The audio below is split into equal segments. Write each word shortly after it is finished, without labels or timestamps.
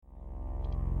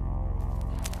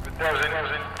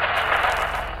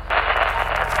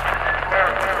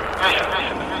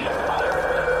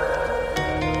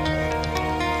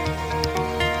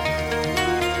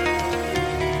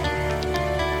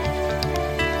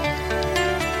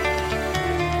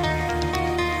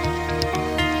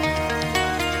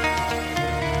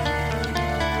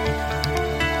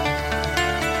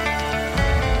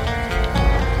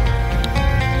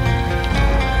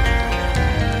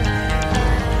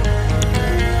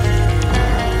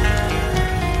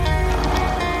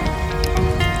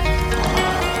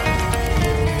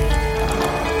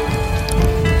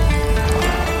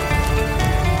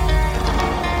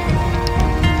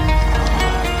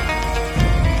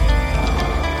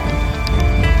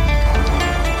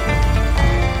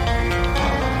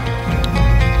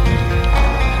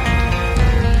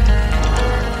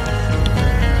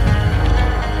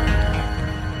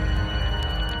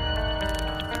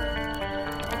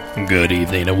Good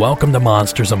evening and welcome to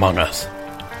Monsters Among Us.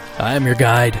 I am your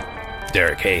guide,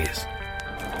 Derek Hayes.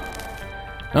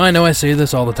 Now I know I say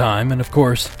this all the time, and of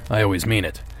course, I always mean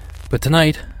it. But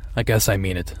tonight, I guess I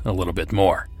mean it a little bit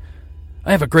more.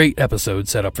 I have a great episode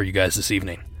set up for you guys this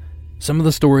evening. Some of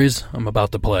the stories I'm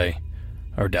about to play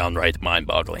are downright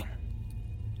mind-boggling.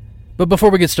 But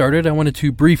before we get started, I wanted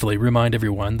to briefly remind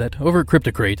everyone that over at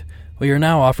Cryptic Crate, we are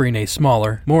now offering a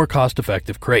smaller, more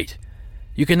cost-effective crate.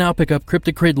 You can now pick up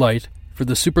Cryptic Crate Lite for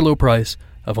the super low price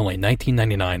of only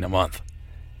 $19.99 a month.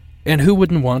 And who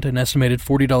wouldn't want an estimated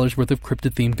 $40 worth of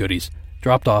cryptid-themed goodies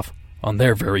dropped off on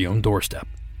their very own doorstep?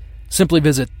 Simply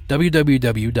visit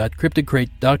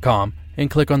www.cryptidcrate.com and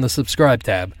click on the subscribe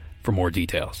tab for more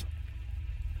details.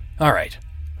 Alright,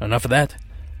 enough of that.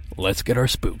 Let's get our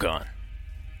spook on.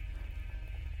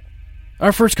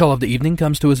 Our first call of the evening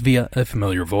comes to us via a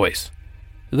familiar voice.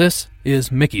 This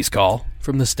is Mickey's call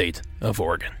from the state of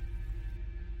Oregon.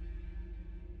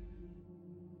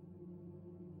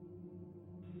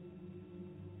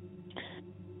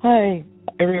 Hi,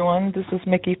 everyone. This is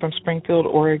Mickey from Springfield,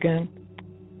 Oregon.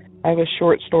 I have a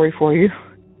short story for you.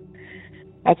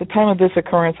 At the time of this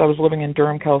occurrence, I was living in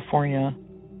Durham, California,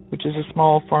 which is a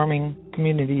small farming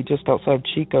community just outside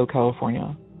Chico,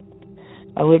 California.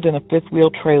 I lived in a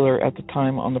fifth-wheel trailer at the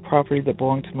time on the property that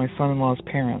belonged to my son-in-law's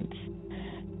parents.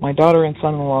 My daughter and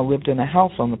son-in-law lived in a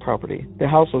house on the property. The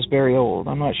house was very old.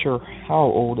 I'm not sure how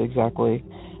old exactly.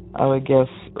 I would guess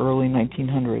early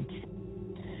 1900s.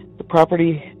 The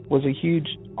property was a huge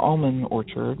almond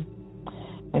orchard.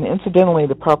 And incidentally,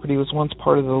 the property was once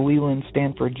part of the Leland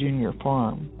Stanford Jr.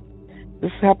 Farm.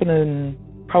 This happened in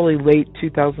probably late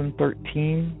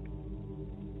 2013.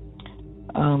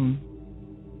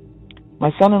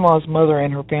 My son-in-law's mother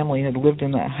and her family had lived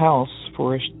in that house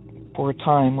for a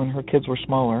time when her kids were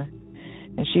smaller,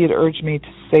 and she had urged me to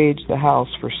sage the house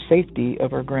for safety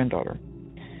of our granddaughter.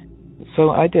 So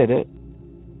I did it.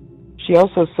 She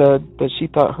also said that she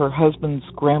thought her husband's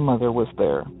grandmother was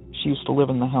there. She used to live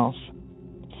in the house.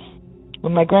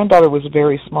 When my granddaughter was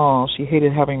very small, she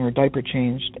hated having her diaper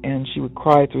changed, and she would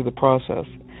cry through the process.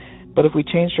 But if we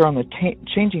changed her on the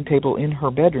changing table in her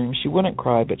bedroom, she wouldn't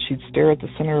cry, but she'd stare at the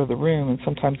center of the room and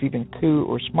sometimes even coo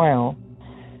or smile,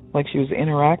 like she was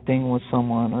interacting with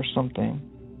someone or something.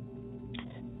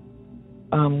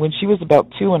 When she was about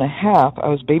 2.5, I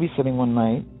was babysitting one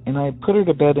night, and I put her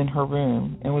to bed in her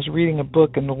room and was reading a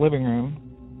book in the living room.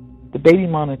 The baby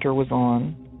monitor was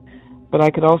on, but I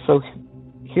could also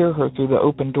hear her through the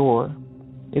open door.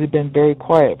 It had been very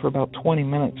quiet for about 20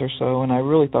 minutes or so, and I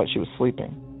really thought she was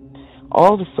sleeping.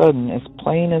 All of a sudden, as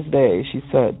plain as day, she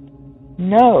said,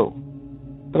 "No,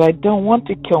 but I don't want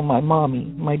to kill my mommy,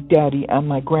 my daddy, and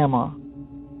my grandma."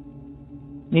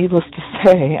 Needless to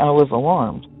say, I was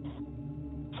alarmed.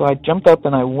 So I jumped up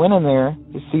and I went in there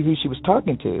to see who she was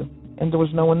talking to, and there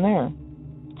was no one there.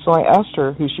 So I asked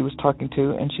her who she was talking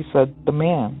to, and she said, "The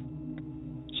man."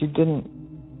 She didn't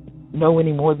know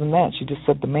any more than that. She just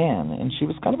said "the man," and she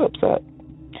was kind of upset.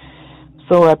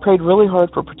 So I prayed really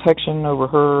hard for protection over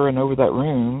her and over that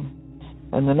room.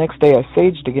 And the next day I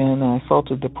saged again and I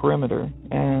salted the perimeter,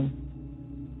 and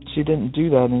she didn't do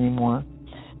that anymore.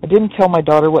 I didn't tell my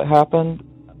daughter what happened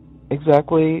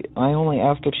exactly. I only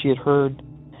asked if she had heard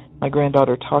my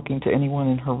granddaughter talking to anyone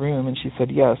in her room, and she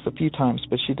said yes a few times,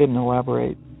 but she didn't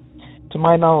elaborate. To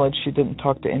my knowledge, she didn't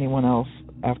talk to anyone else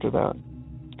after that.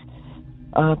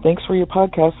 Thanks for your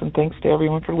podcast, and thanks to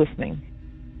everyone for listening.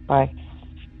 Bye.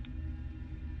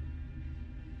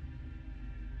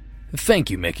 Thank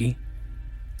you, Mickey.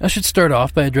 I should start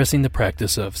off by addressing the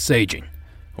practice of saging,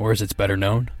 or as it's better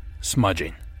known,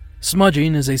 smudging.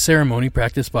 Smudging is a ceremony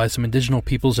practiced by some indigenous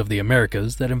peoples of the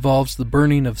Americas that involves the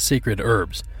burning of sacred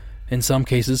herbs, in some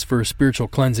cases for spiritual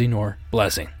cleansing or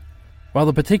blessing. While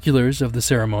the particulars of the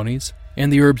ceremonies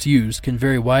and the herbs used can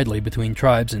vary widely between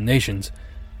tribes and nations,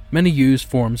 many use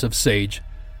forms of sage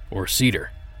or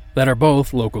cedar that are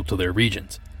both local to their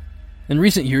regions. In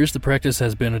recent years, the practice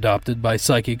has been adopted by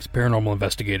psychics, paranormal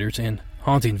investigators, and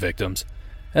haunting victims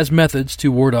as methods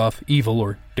to ward off evil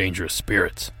or dangerous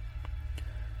spirits.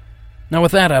 Now,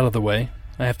 with that out of the way,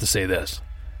 I have to say this.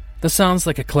 This sounds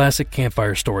like a classic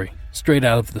campfire story, straight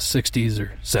out of the 60s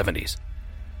or 70s.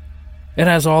 It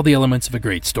has all the elements of a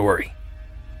great story.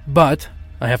 But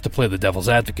I have to play the devil's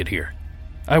advocate here.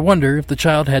 I wonder if the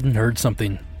child hadn't heard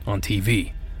something on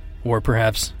TV, or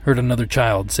perhaps heard another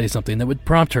child say something that would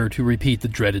prompt her to repeat the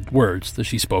dreaded words that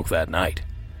she spoke that night.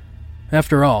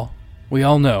 After all, we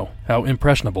all know how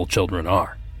impressionable children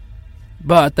are.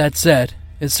 But that said,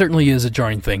 it certainly is a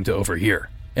jarring thing to overhear.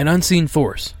 An unseen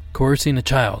force coercing a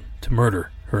child to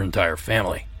murder her entire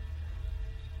family.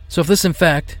 So if this in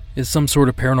fact is some sort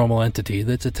of paranormal entity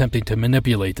that's attempting to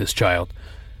manipulate this child,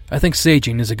 I think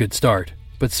saging is a good start,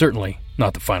 but certainly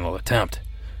not the final attempt.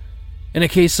 In a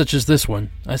case such as this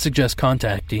one, I suggest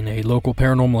contacting a local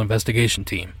paranormal investigation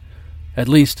team. At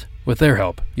least, with their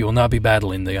help, you will not be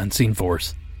battling the unseen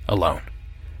force alone.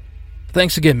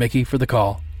 Thanks again, Mickey, for the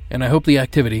call, and I hope the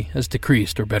activity has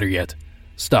decreased, or better yet,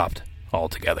 stopped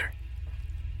altogether.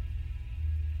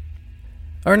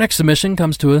 Our next submission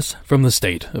comes to us from the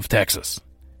state of Texas.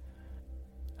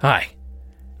 Hi.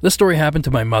 This story happened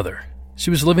to my mother. She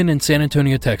was living in San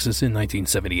Antonio, Texas in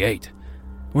 1978.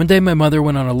 One day my mother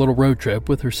went on a little road trip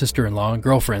with her sister-in-law and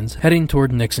girlfriends heading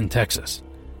toward Nixon, Texas.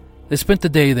 They spent the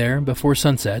day there, and before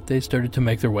sunset they started to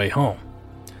make their way home.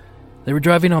 They were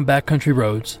driving on backcountry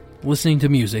roads, listening to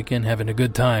music and having a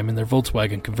good time in their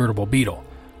Volkswagen convertible Beetle.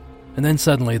 And then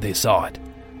suddenly they saw it.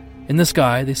 In the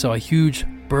sky they saw a huge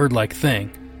bird-like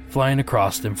thing flying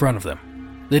across in front of them.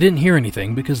 They didn't hear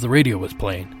anything because the radio was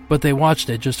playing, but they watched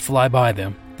it just fly by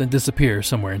them, then disappear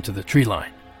somewhere into the tree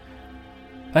line.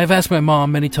 I have asked my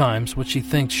mom many times what she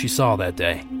thinks she saw that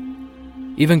day,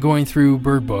 even going through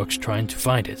bird books trying to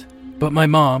find it. But my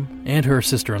mom and her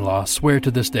sister-in-law swear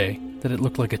to this day that it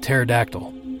looked like a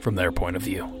pterodactyl from their point of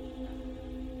view.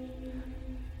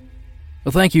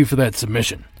 Well, thank you for that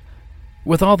submission.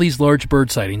 With all these large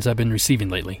bird sightings I've been receiving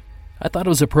lately, I thought it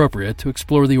was appropriate to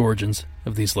explore the origins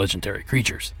of these legendary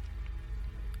creatures.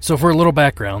 So for a little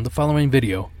background, the following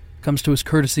video comes to us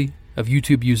courtesy of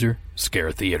YouTube user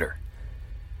Scare Theater.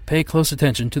 Pay close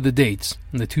attention to the dates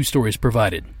and the two stories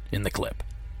provided in the clip.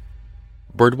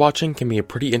 Birdwatching can be a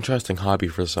pretty interesting hobby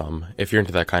for some, if you're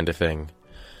into that kind of thing.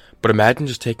 But imagine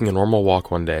just taking a normal walk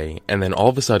one day, and then all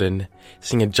of a sudden,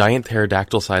 seeing a giant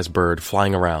pterodactyl-sized bird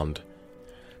flying around.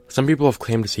 Some people have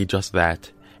claimed to see just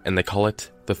that, and they call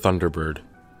it the thunderbird.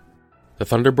 The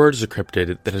thunderbird is a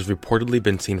cryptid that has reportedly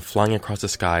been seen flying across the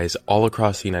skies all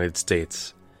across the United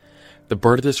States. The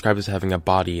bird is described as having a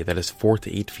body that is 4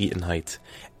 to 8 feet in height,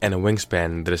 and a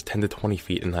wingspan that is 10 to 20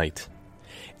 feet in height.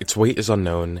 Its weight is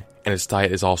unknown, and its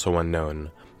diet is also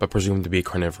unknown, but presumed to be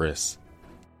carnivorous.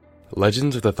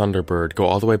 Legends of the thunderbird go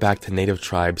all the way back to native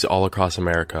tribes all across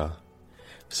America.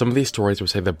 Some of these stories would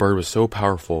say the bird was so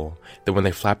powerful that when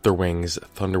they flapped their wings,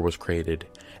 thunder was created,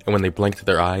 and when they blinked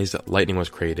their eyes, lightning was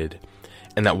created,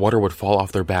 and that water would fall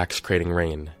off their backs, creating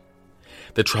rain.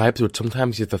 The tribes would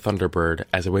sometimes use the thunderbird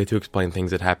as a way to explain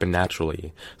things that happen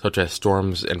naturally, such as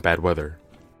storms and bad weather.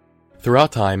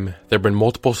 Throughout time, there have been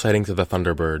multiple sightings of the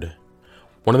thunderbird.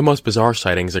 One of the most bizarre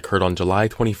sightings occurred on July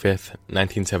 25,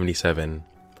 1977.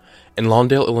 In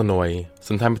Lawndale, Illinois,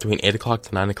 sometime between 8 o'clock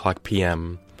to 9 o'clock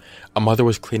p.m., a mother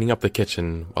was cleaning up the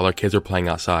kitchen while her kids were playing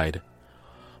outside.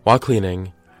 While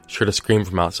cleaning, she heard a scream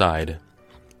from outside.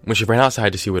 When she ran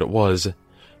outside to see what it was,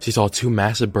 she saw 2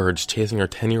 massive birds chasing her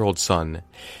 10-year-old son,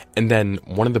 and then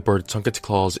one of the birds sunk its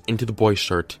claws into the boy's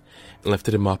shirt and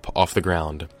lifted him up off the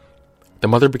ground. The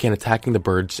mother began attacking the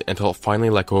birds until it finally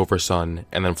let go of her son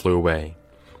and then flew away.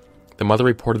 The mother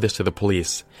reported this to the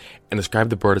police and described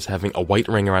the bird as having a white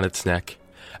ring around its neck,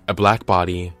 a black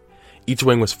body, each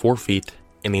wing was 4 feet,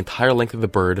 and the entire length of the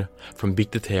bird, from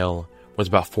beak to tail, was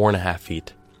about 4.5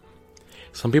 feet.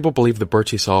 Some people believe the bird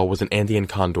she saw was an Andean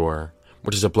condor,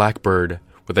 which is a black bird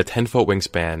with a 10-foot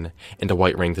wingspan and a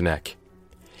white ringed neck.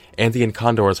 Andean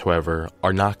condors, however,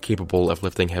 are not capable of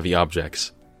lifting heavy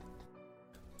objects.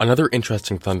 Another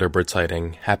interesting thunderbird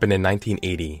sighting happened in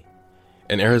 1980.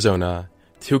 In Arizona,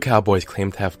 2 cowboys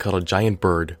claimed to have caught a giant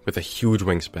bird with a huge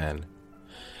wingspan.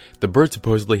 The bird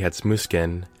supposedly had smooth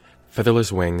skin,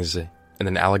 featherless wings, and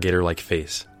an alligator-like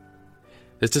face.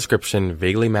 This description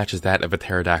vaguely matches that of a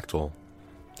pterodactyl.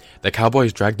 The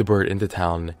cowboys dragged the bird into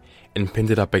town and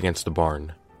pinned it up against the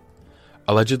barn.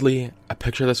 Allegedly, a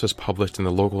picture of this was published in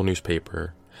the local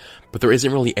newspaper, but there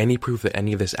isn't really any proof that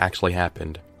any of this actually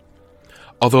happened.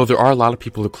 Although there are a lot of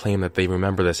people who claim that they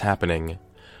remember this happening,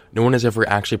 no one has ever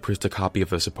actually produced a copy of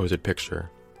the supposed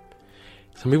picture.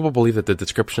 Some people believe that the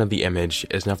description of the image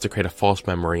is enough to create a false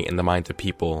memory in the minds of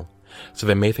people, so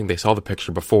they may think they saw the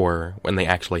picture before when they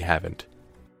actually haven't.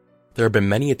 There have been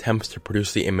many attempts to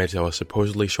produce the image that was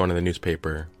supposedly shown in the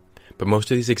newspaper, but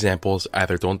most of these examples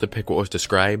either don't depict what was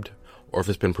described, or if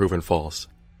it's been proven false.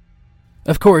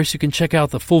 Of course, you can check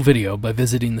out the full video by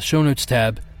visiting the show notes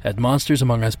tab at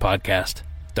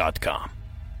monstersamonguspodcast.com.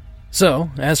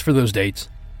 So, as for those dates,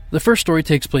 the first story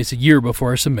takes place a year before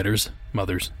our submitter's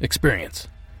mother's experience.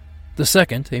 The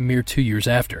second, a mere 2 years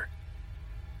after.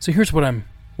 So here's what I'm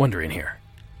wondering here.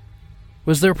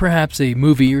 Was there perhaps a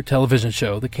movie or television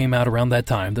show that came out around that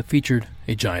time that featured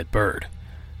a giant bird?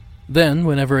 Then,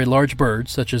 whenever a large bird,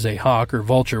 such as a hawk or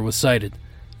vulture, was sighted,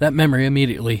 that memory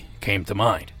immediately came to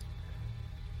mind.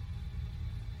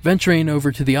 Venturing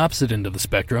over to the opposite end of the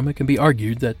spectrum, it can be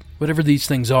argued that whatever these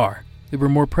things are, they were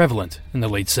more prevalent in the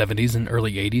late 70s and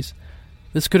early 80s.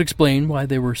 This could explain why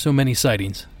there were so many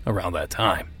sightings around that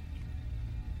time.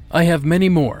 I have many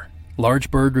more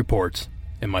large bird reports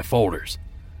in my folders,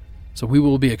 so we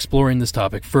will be exploring this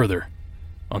topic further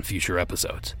on future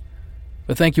episodes.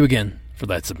 But thank you again for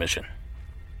that submission.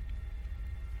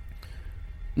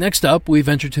 Next up, we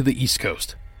venture to the East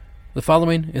Coast. The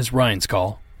following is Ryan's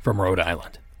call from Rhode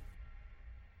Island.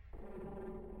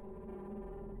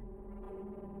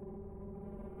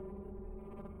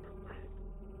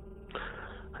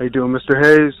 How you doing, Mr.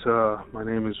 Hayes? My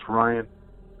name is Ryan.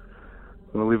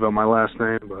 I'm going to leave out my last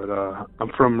name, but I'm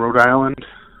from Rhode Island.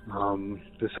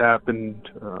 This happened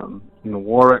in the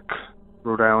Warwick,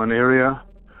 Rhode Island area.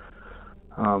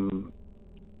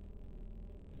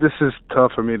 This is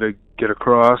tough for me to get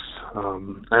across.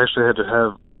 I actually had to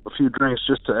have a few drinks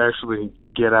just to actually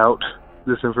get out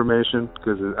this information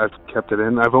because I've kept it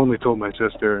in. I've only told my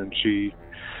sister, and she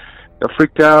got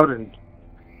freaked out, and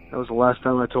that was the last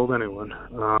time I told anyone.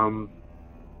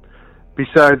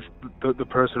 Besides, the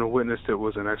person who witnessed it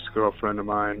was an ex-girlfriend of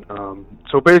mine.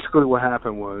 So basically what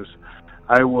happened was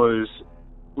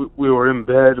we were in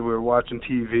bed, we were watching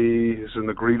TV. It was in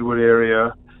the Greenwood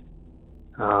area.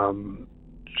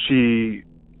 She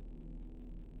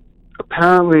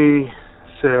apparently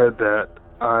said that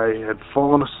I had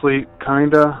fallen asleep,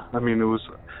 kinda. I mean, it was...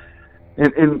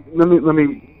 And let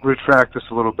me retract this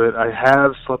a little bit. I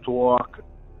have slept walk.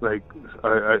 Like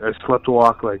I slept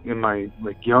walk like in my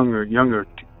younger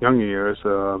years,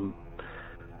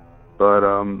 but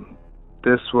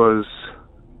this was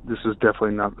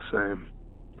definitely not the same.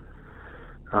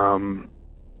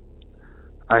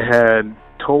 I had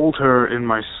told her in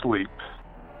my sleep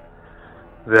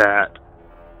that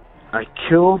I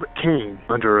killed Cain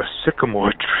under a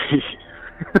sycamore tree.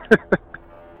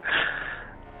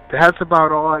 That's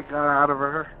about all I got out of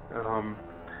her.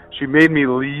 She made me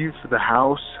leave the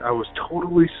house. I was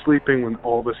totally sleeping when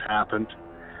all this happened.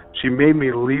 She made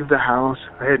me leave the house.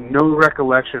 I had no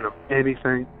recollection of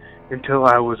anything until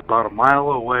I was about a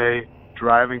mile away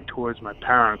driving towards my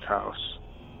parents' house.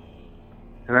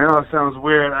 And I know it sounds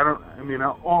weird.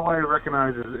 All I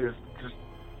recognize is just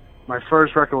my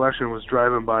first recollection was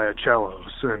driving by a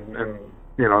cellos, and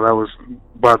that was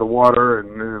by the water,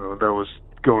 and that was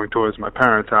going towards my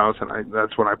parents' house, and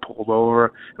that's when I pulled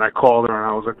over, and I called her, and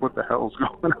I was like, what the hell's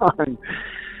going on?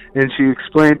 And she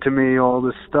explained to me all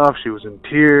this stuff. She was in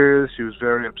tears. She was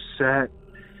very upset.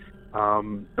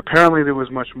 Apparently there was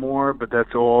much more, but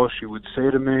that's all she would say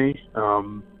to me.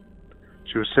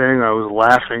 She was saying I was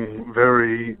laughing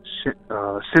very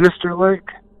sinister-like.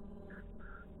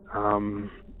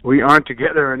 We aren't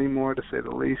together anymore, to say the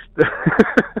least.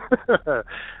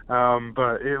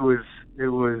 But it was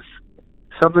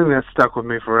something that stuck with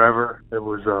me forever. It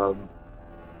was,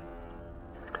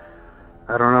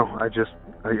 I don't know.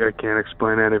 I can't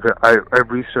explain any of it. I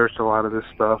researched a lot of this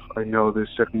stuff. I know there's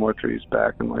sycamore trees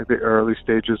back in like the early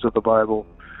stages of the Bible.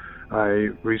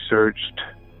 I researched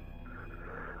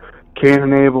Cain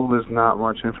and Abel. There's not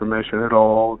much information at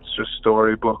all. It's just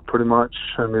storybook, pretty much.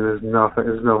 I mean, there's no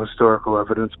historical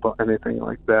evidence about anything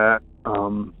like that.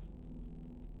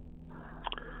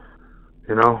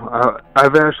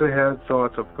 I've actually had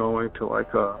thoughts of going to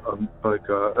like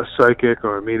a psychic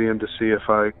or a medium to see if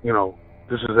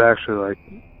this is actually like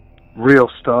real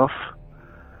stuff.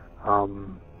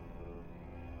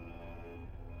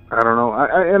 I don't know.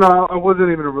 I wasn't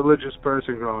even a religious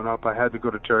person growing up. I had to go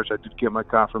to church. I did get my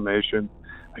confirmation.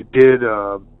 I did,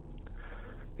 I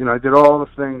did all the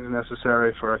things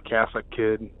necessary for a Catholic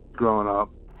kid growing up.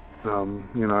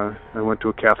 I went to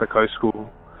a Catholic high school.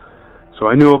 So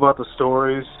I knew about the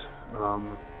stories.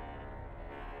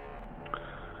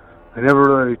 I never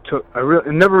really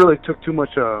took too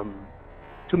much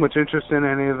interest in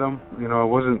any of them. You know, it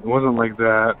wasn't like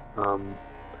that.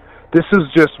 This is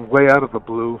just way out of the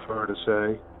blue for her to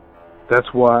say. That's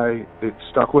why it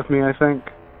stuck with me, I think.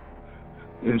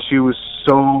 And she was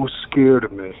so scared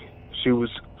of me. She was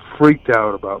freaked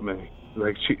out about me.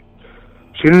 Like, she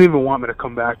didn't even want me to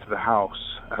come back to the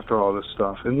house after all this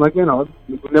stuff. And, like, you know,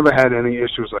 we never had any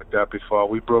issues like that before.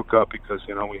 We broke up because,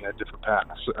 you know, we had different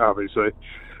paths, obviously.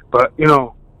 But, you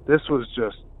know, this was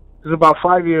about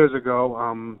 5 years ago.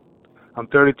 I'm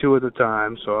 32 at the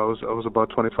time, so I was about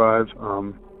 25.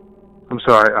 I'm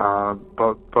sorry,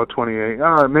 about 28.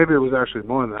 Maybe it was actually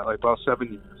more than that, like about 7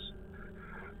 years.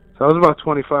 So I was about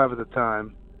 25 at the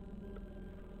time,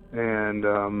 and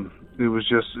it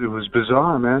was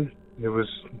bizarre, man. It was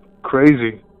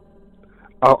crazy.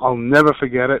 I'll never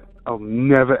forget it. I'll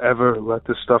never ever let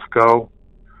this stuff go.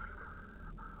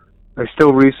 I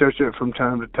still research it from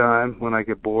time to time when I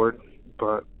get bored,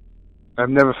 but I've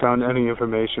never found any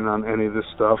information on any of this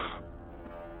stuff,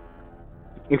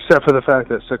 except for the fact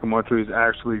that sycamore trees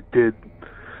actually did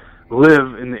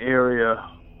live in the area,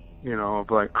 you know,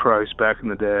 of like Christ back in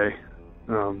the day,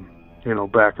 you know,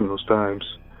 back in those times,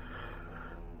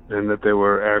 and that they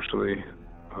were actually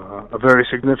a very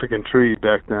significant tree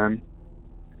back then.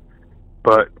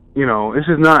 But, you know, this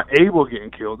is not Abel getting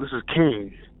killed, this is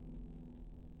Cain.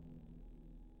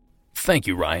 Thank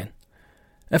you, Ryan.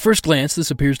 At first glance,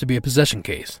 this appears to be a possession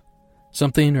case.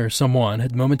 Something or someone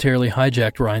had momentarily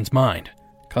hijacked Ryan's mind,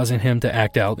 causing him to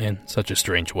act out in such a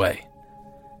strange way.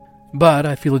 But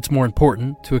I feel it's more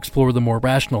important to explore the more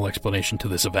rational explanation to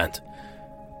this event.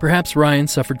 Perhaps Ryan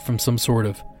suffered from some sort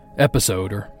of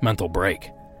episode or mental break.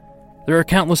 There are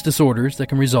countless disorders that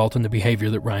can result in the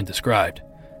behavior that Ryan described,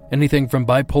 anything from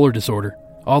bipolar disorder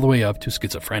all the way up to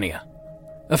schizophrenia.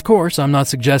 Of course, I'm not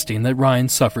suggesting that Ryan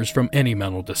suffers from any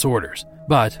mental disorders,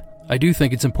 but I do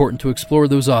think it's important to explore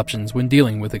those options when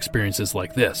dealing with experiences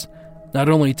like this, not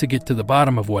only to get to the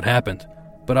bottom of what happened,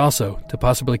 but also to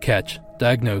possibly catch,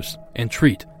 diagnose, and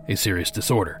treat a serious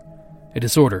disorder, a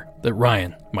disorder that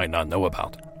Ryan might not know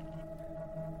about.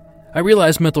 I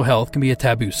realize mental health can be a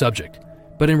taboo subject,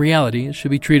 but in reality it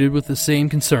should be treated with the same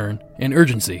concern and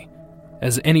urgency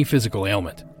as any physical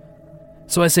ailment.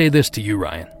 So I say this to you,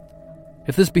 Ryan.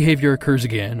 If this behavior occurs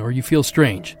again or you feel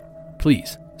strange,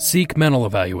 please seek mental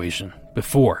evaluation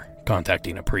before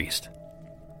contacting a priest.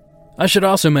 I should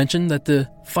also mention that the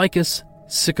Ficus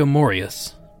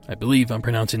sycamorius, I believe I'm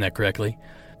pronouncing that correctly,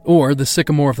 or the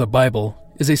sycamore of the Bible,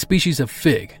 is a species of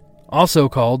fig, also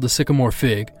called the sycamore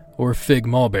fig or fig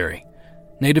mulberry,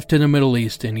 native to the Middle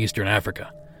East and Eastern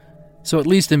Africa. So at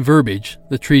least in verbiage,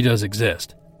 the tree does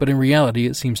exist, but in reality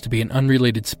it seems to be an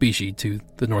unrelated species to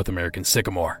the North American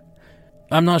sycamore.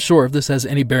 I'm not sure if this has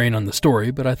any bearing on the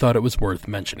story, but I thought it was worth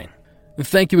mentioning.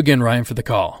 Thank you again, Ryan, for the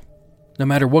call. No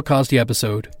matter what caused the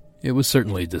episode, it was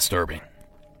certainly disturbing.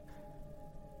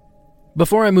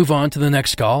 Before I move on to the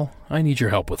next call, I need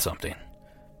your help with something.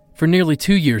 For nearly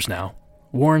 2 years now,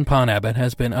 Warren Abbott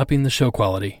has been upping the show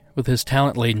quality with his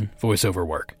talent-laden voiceover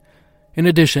work. In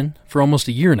addition, for almost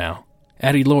a year now,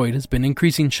 Addie Lloyd has been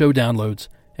increasing show downloads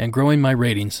and growing my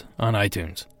ratings on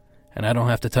iTunes, and I don't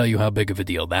have to tell you how big of a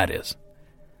deal that is.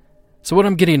 So what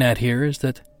I'm getting at here is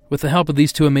that with the help of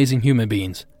these two amazing human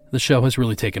beings, the show has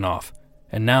really taken off,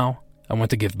 and now I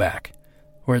want to give back,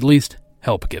 or at least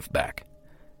help give back.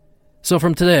 So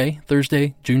from today,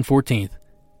 Thursday, June 14th,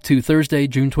 to Thursday,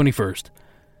 June 21st,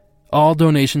 all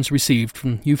donations received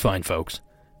from you fine folks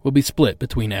will be split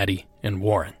between Addie and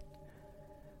Warren.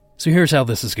 So here's how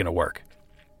this is going to work.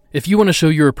 If you want to show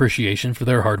your appreciation for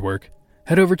their hard work,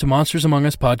 head over to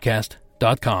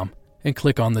monstersamonguspodcast.com and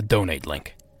click on the donate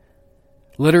link.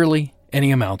 Literally,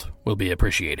 any amount will be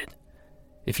appreciated.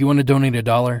 If you want to donate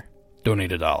 $1,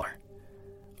 donate $1.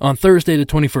 On Thursday the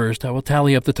 21st, I will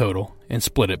tally up the total and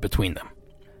split it between them.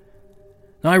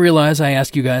 Now I realize I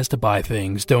ask you guys to buy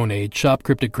things, donate, shop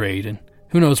Cryptid Crate, and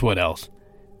who knows what else.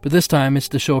 But this time it's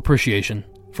to show appreciation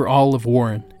for all of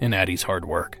Warren and Addie's hard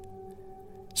work.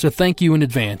 So thank you in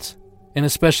advance, and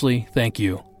especially thank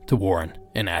you to Warren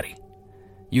and Addie.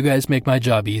 You guys make my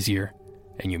job easier,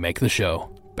 and you make the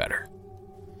show better.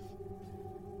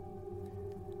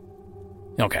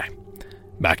 Okay,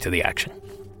 back to the action.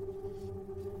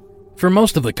 For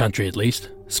most of the country at least,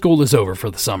 school is over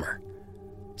for the summer.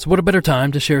 So what a better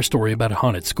time to share a story about a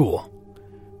haunted school.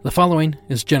 The following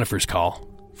is Jennifer's call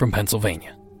from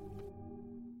Pennsylvania.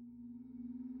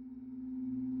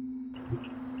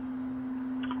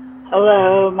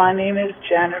 Hello, my name is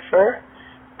Jennifer,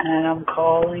 and I'm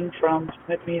calling from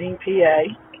Smith Meeting, PA.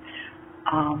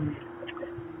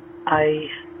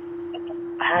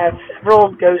 have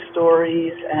several ghost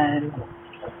stories, and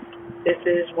this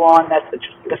is one that's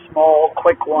just a small,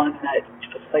 quick one that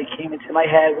just like came into my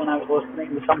head when I was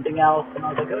listening to something else, and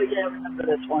I was like, oh yeah, I remember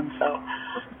this one, so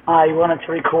I wanted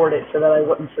to record it so that I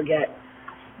wouldn't forget.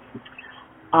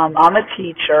 I'm a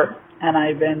teacher, and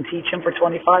I've been teaching for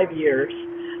 25 years,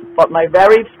 but my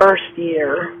very first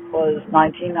year was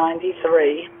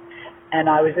 1993, and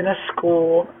I was in a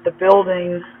school. The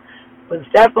building was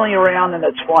definitely around in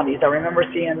the 20s. I remember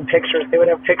seeing pictures. They would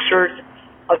have pictures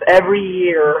of every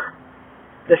year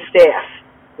the staff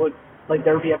would, like,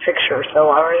 there would be a picture. So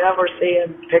I remember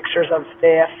seeing pictures of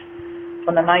staff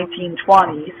from the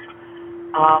 1920s.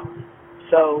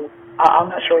 So I'm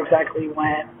not sure exactly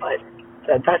when, but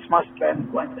that must have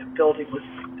been when the building was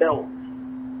built.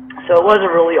 So it was a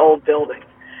really old building.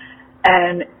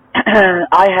 And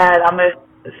I'm a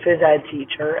phys ed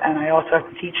teacher, and I also have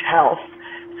to teach health.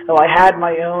 So I had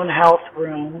my own health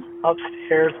room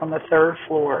upstairs on the 3rd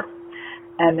floor,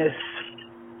 and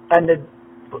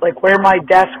where my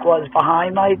desk was,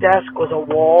 behind my desk was a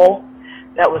wall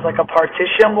that was like a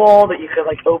partition wall that you could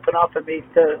like open up and make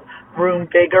the room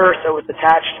bigger, so it was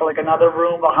attached to like another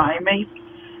room behind me.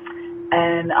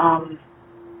 And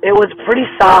it was a pretty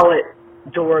solid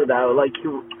door though. Like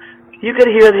you could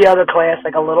hear the other class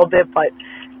like a little bit, but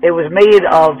it was made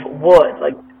of wood.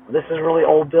 Like, this is a really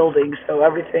old building, so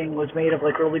everything was made of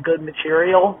like really good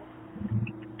material.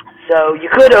 So you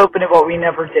could open it, but we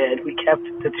never did. We kept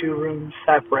the 2 rooms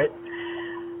separate.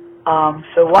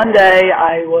 So one day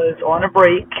I was on a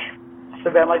break, so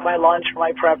then like my lunch or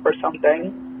my prep or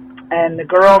something, and the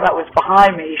girl that was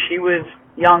behind me, she was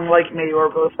young like me. We were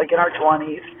both like in our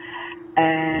 20s,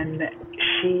 and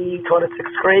she taught a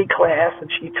 6th grade class, and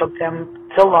she took them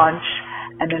to lunch,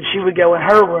 and then she would go in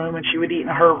her room, and she would eat in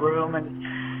her room, and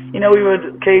you know, we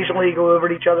would occasionally go over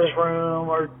to each other's room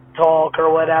or talk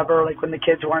or whatever, like when the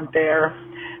kids weren't there.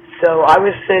 So I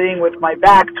was sitting with my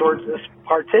back towards this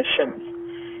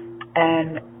partition,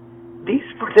 and these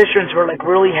partitions were like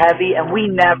really heavy, and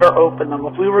we never opened them.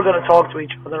 If we were going to talk to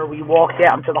each other, we walked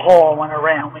out into the hall and went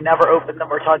around. We never opened them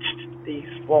or touched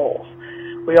these walls.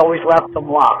 We always left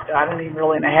them locked. I didn't even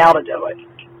really know how to do it.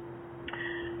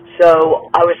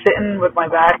 So I was sitting with my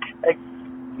back, like,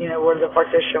 you know, where the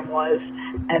partition was,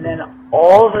 and then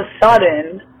all of a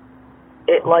sudden,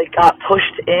 it like got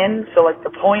pushed in, so like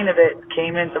the point of it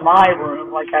came into my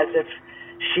room, like as if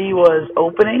she was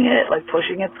opening it, like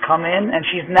pushing it to come in, and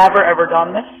she's never ever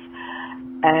done this.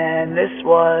 And this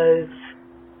was,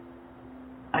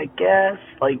 I guess,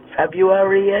 like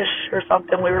February-ish or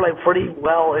something. We were like pretty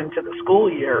well into the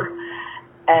school year,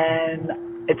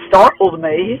 and it startled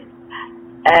me.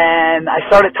 And I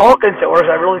started talking to her,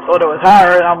 so I really thought it was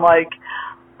her, and I'm like,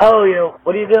 oh, you know,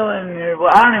 what are you doing?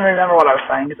 Well, I don't even remember what I was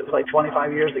saying, because it was like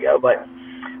 25 years ago, but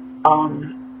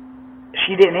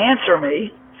she didn't answer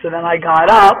me, so then I got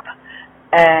up,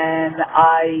 and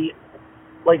I,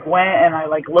 like, went and I,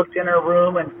 like, looked in her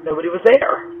room, and nobody was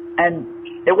there.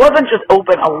 And it wasn't just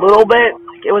open a little bit,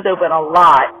 like, it was open a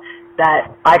lot,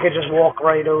 that I could just walk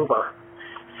right over.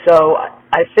 So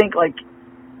I think, like,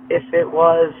 if it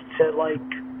was to, like,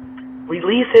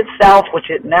 release itself, which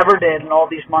it never did in all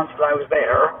these months that I was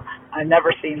there, I've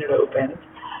never seen it open,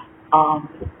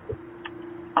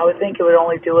 I would think it would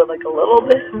only do it, like, a little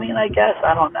bit. I mean, I guess.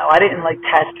 I don't know. I didn't, like,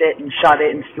 test it and shut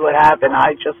it and see what happened.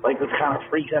 I just, like, was kind of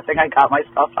freaked. I think I got my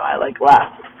stuff and I, like,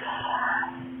 left.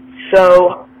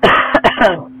 So,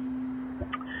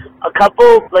 a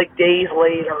couple, like, days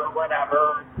later or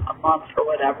whatever, a month or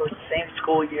whatever, same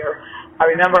school year, I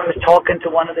remember I was talking to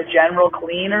one of the general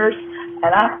cleaners,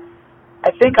 and I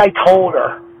think I told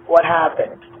her what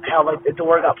happened, how, like, the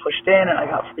door got pushed in and I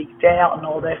got freaked out and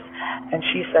all this. And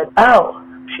she said, oh,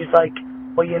 she's like,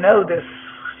 well, you know, this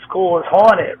school is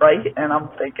haunted, right? And I'm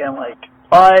thinking, like,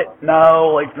 what?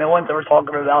 No, like, no one's ever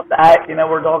talking about that. You know,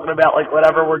 we're talking about, like,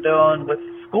 whatever we're doing with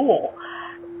school.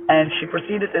 And she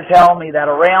proceeded to tell me that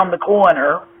around the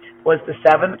corner was the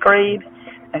 7th grade.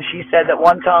 And she said that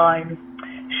one time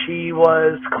she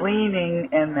was cleaning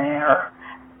in there,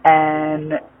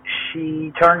 and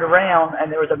she turned around, and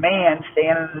there was a man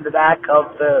standing in the back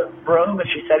of the room, and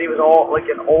she said he was all, like,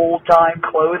 in old-time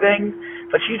clothing,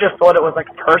 but she just thought it was,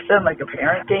 like, a person, like a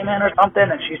parent came in or something,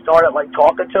 and she started, like,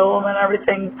 talking to him and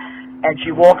everything, and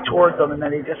she walked towards him, and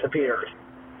then he disappeared.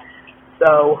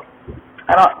 So,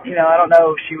 I don't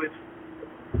know if she was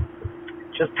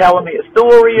just telling me a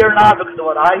story or not because of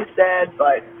what I said,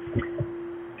 but,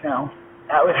 you know,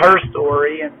 that was her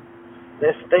story, and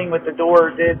this thing with the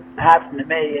door did happen to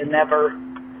me, and never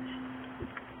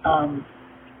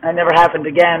happened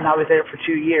again. I was there for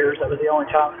 2 years. That was the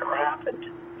only time it ever happened.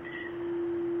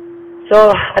 So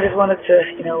I just wanted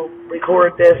to,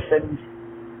 record this, and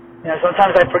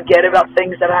sometimes I forget about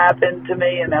things that happened to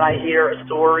me, and then I hear a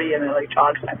story, and it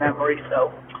jogs my memory.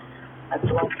 So I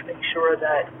just wanted to make sure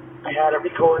that I had it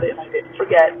recorded and I didn't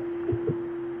forget.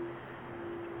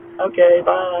 Okay,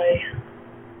 bye.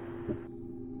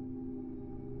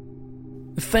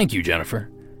 Thank you, Jennifer.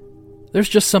 There's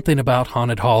just something about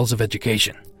haunted halls of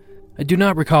education. I do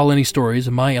not recall any stories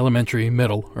of my elementary,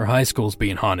 middle, or high schools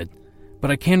being haunted,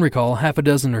 but I can recall half a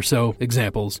dozen or so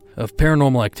examples of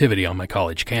paranormal activity on my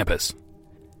college campus.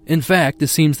 In fact, it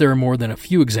seems there are more than a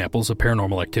few examples of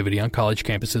paranormal activity on college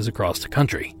campuses across the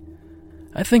country.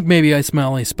 I think maybe I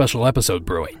smell a special episode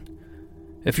brewing.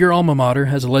 If your alma mater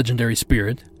has a legendary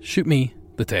spirit, shoot me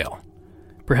the tale.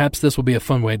 Perhaps this will be a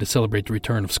fun way to celebrate the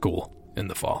return of school in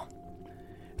the fall.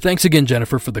 Thanks again,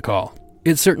 Jennifer, for the call.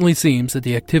 It certainly seems that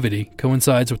the activity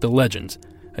coincides with the legends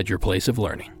at your place of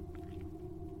learning.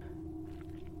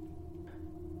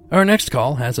 Our next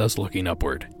call has us looking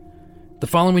upward. The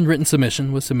following written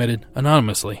submission was submitted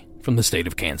anonymously from the state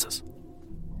of Kansas.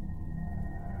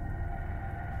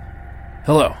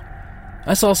 Hello.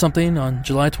 I saw something on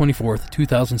July 24th,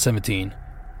 2017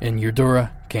 in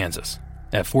Eudora, Kansas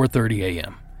at 4:30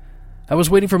 a.m. I was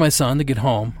waiting for my son to get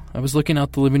home. I was looking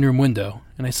out the living room window,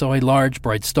 and I saw a large,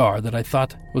 bright star that I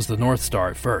thought was the North Star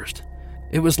at first.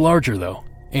 It was larger, though,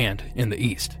 and in the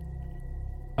east.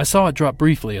 I saw it drop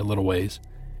briefly a little ways,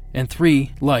 and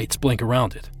 3 lights blink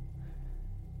around it.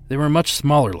 They were much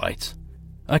smaller lights.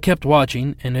 I kept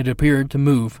watching, and it appeared to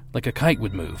move like a kite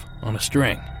would move on a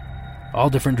string, all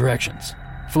different directions,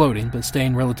 floating but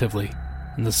staying relatively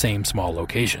in the same small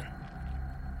location.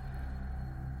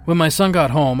 When my son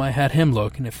got home, I had him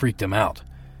look, and it freaked him out.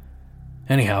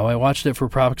 Anyhow, I watched it for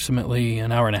approximately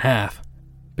an hour and a half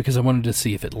because I wanted to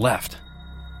see if it left.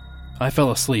 I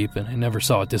fell asleep, and I never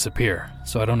saw it disappear,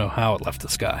 so I don't know how it left the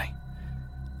sky.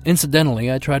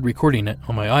 Incidentally, I tried recording it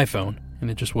on my iPhone,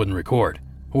 and it just wouldn't record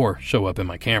or show up in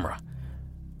my camera.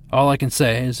 All I can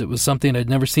say is it was something I'd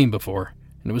never seen before,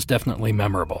 and it was definitely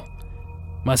memorable.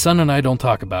 My son and I don't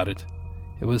talk about it.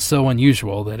 It was so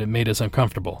unusual that it made us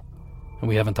uncomfortable, and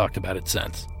we haven't talked about it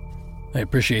since. I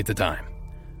appreciate the time.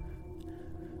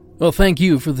 Well, thank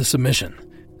you for the submission.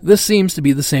 This seems to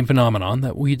be the same phenomenon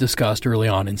that we discussed early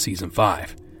on in Season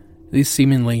 5, these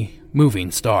seemingly moving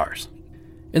stars.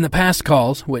 In the past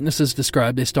calls, witnesses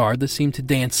described a star that seemed to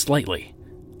dance slightly,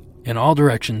 in all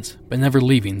directions, but never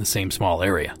leaving the same small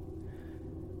area.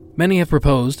 Many have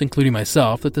proposed, including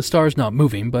myself, that the star is not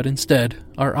moving, but instead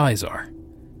our eyes are.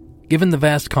 Given the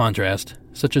vast contrast,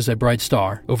 such as a bright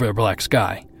star over a black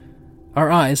sky, our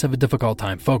eyes have a difficult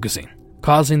time focusing,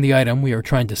 causing the item we are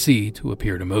trying to see to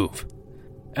appear to move.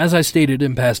 As I stated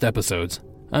in past episodes,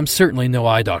 I'm certainly no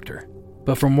eye doctor,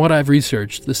 but from what I've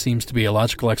researched, this seems to be a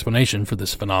logical explanation for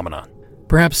this phenomenon.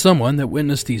 Perhaps someone that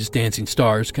witnessed these dancing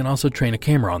stars can also train a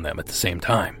camera on them at the same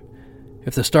time.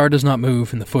 If the star does not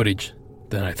move in the footage,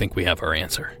 then I think we have our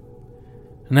answer.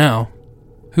 Now,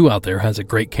 who out there has a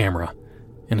great camera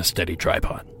and a steady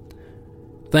tripod?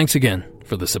 Thanks again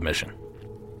for the submission.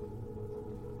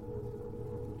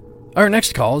 Our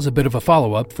next call is a bit of a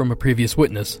follow-up from a previous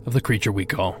witness of the creature we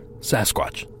call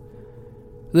Sasquatch.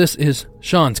 This is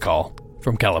Sean's call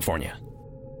from California.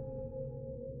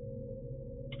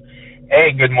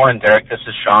 Hey, good morning, Derek. This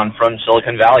is Sean from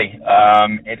Silicon Valley.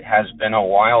 It has been a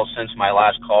while since my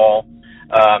last call.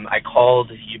 I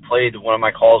called, you played one of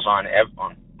my calls on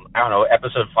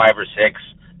episode 5 or 6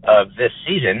 of this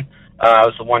season. I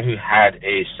was the one who had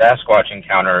a Sasquatch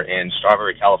encounter in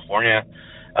Strawberry, California.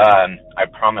 I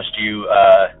promised you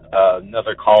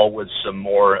another call with some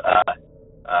more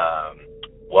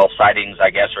sightings, I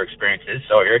guess, or experiences,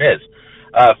 so here it is.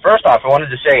 First off, I wanted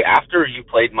to say, after you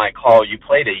played my call, you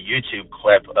played a YouTube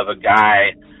clip of a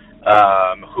guy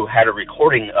who had a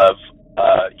recording of,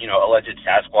 alleged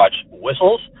Sasquatch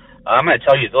whistles. I'm going to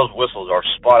tell you, those whistles are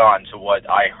spot on to what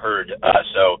I heard,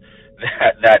 so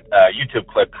that YouTube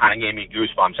clip kind of gave me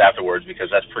goosebumps afterwards, because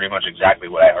that's pretty much exactly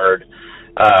what I heard,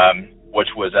 which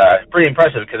was pretty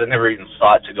impressive, because I never even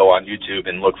thought to go on YouTube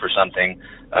and look for something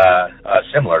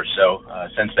similar. So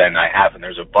since then I have, and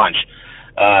there's a bunch.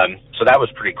 So that was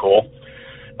pretty cool.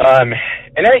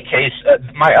 In any case,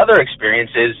 my other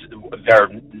experiences, they're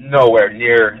nowhere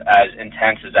near as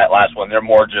intense as that last one. They're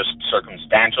more just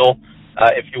circumstantial,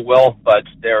 if you will, but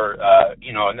they're,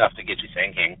 enough to get you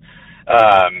thinking.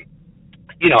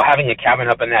 Having a cabin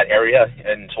up in that area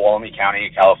in Tuolumne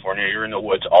County, California, you're in the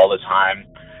woods all the time.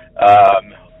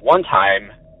 One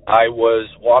time I was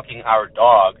walking our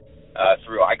dog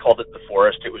through, I called it the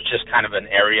forest. It was just kind of an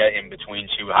area in between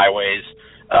two highways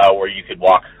where you could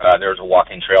walk. There was a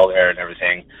walking trail there and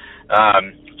everything.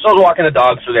 So I was walking the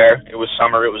dog through there. It was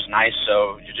summer. It was nice,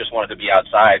 so you just wanted to be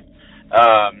outside.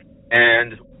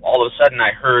 And all of a sudden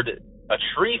I heard a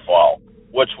tree fall,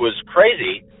 which was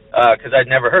crazy because I'd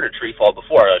never heard a tree fall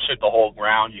before. It shook the whole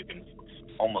ground. You can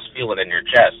almost feel it in your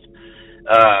chest.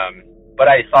 But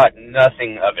I thought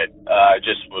nothing of it.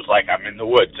 Just was like, I'm in the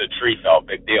woods. A tree fell.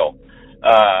 Big deal.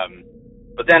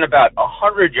 But then about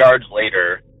 100 yards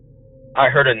later, I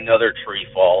heard another tree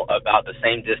fall about the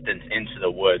same distance into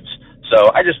the woods.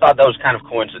 So I just thought that was kind of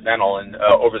coincidental. And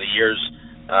over the years,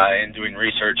 in doing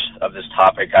research of this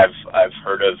topic, I've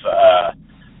heard of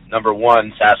number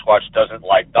one, Sasquatch doesn't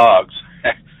like dogs,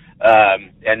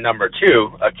 and number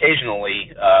two,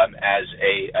 occasionally,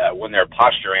 when they're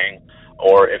posturing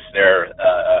or if they're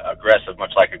aggressive,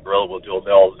 much like a gorilla will do,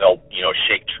 they'll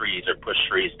shake trees or push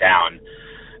trees down.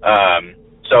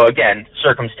 So again,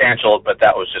 circumstantial, but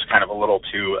that was just kind of a little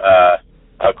too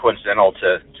coincidental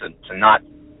to not,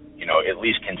 at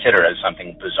least consider as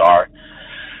something bizarre.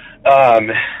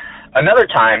 Another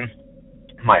time,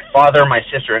 my father, my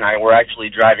sister, and I were actually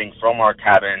driving from our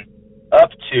cabin up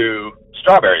to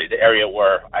Strawberry, the area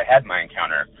where I had my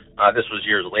encounter. This was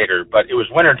years later, but it was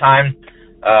wintertime.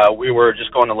 We were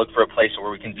just going to look for a place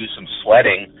where we can do some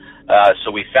sledding.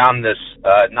 So we found this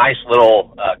nice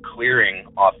little clearing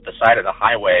off the side of the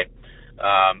highway,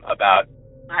 about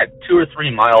 2 or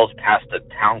 3 miles past a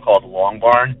town called Long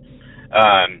Barn.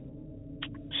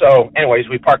 So anyways,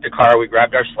 we parked the car, we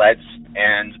grabbed our sleds,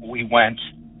 and we went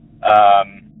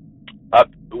up.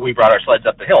 We brought our sleds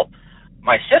up the hill.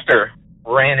 My sister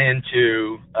ran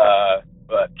into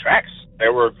tracks. They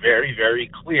were very,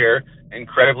 very clear,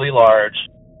 incredibly large,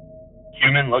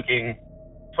 human-looking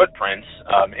footprints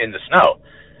in the snow.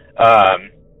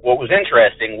 What was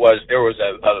interesting was there was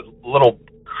a little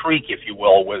creek, if you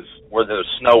will, where the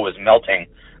snow was melting.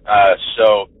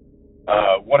 So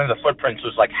one of the footprints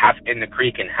was like half in the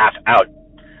creek and half out.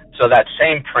 So that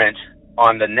same print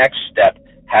on the next step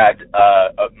had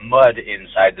mud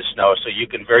inside the snow, so you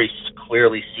can very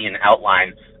clearly see an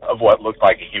outline of what looked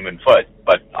like a human foot.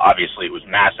 But obviously it was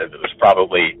massive. It was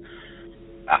probably,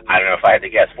 I don't know if I had to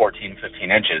guess, 14,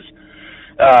 15 inches.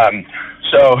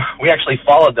 So we actually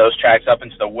followed those tracks up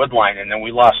into the wood line, and then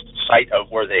we lost sight of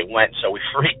where they went, so we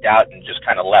freaked out and just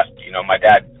kind of left. My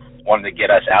dad wanted to get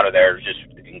us out of there just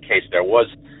in case there was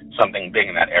something big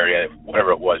in that area.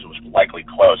 Whatever it was likely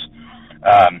close.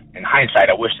 In hindsight,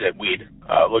 I wish that we'd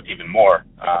looked even more,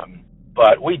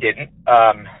 but we didn't.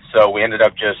 So we ended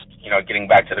up just, getting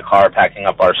back to the car, packing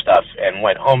up our stuff, and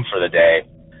went home for the day.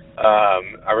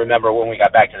 I remember when we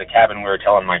got back to the cabin, we were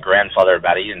telling my grandfather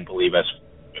about it. He didn't believe us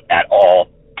at all.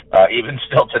 Even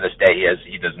still to this day,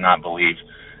 he does not believe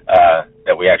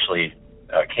that we actually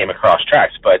came across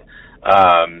tracks. But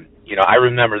I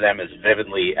remember them as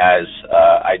vividly as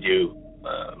I do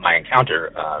my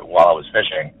encounter while I was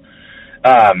fishing.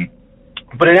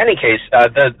 But in any case,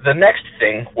 the next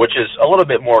thing, which is a little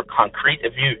bit more concrete,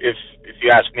 if you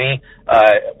ask me,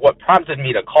 what prompted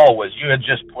me to call was you had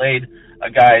just played a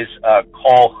guy's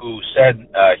call who said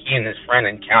he and his friend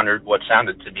encountered what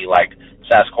sounded to be like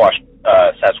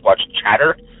Sasquatch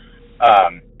chatter,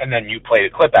 and then you played a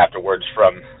clip afterwards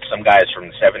from some guys from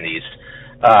the 70s.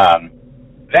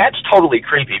 That's totally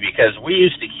creepy because we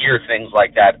used to hear things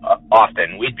like that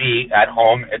often. We'd be at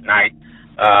home at night.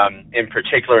 In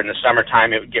particular, in the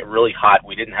summertime, it would get really hot.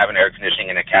 We didn't have an air conditioning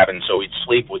in a cabin, so we'd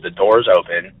sleep with the doors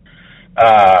open.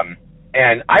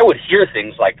 And I would hear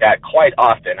things like that quite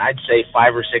often. I'd say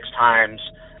 5 or 6 times,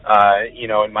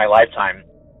 in my lifetime,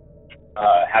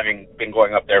 having been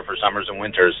going up there for summers and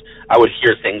winters, I would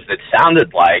hear things that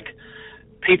sounded like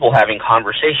people having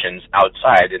conversations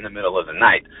outside in the middle of the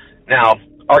night. Now,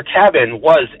 our cabin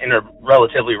was in a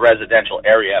relatively residential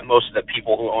area. Most of the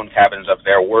people who owned cabins up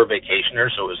there were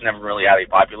vacationers, so it was never really highly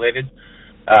populated.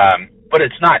 But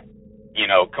it's not,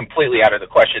 completely out of the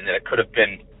question that it could have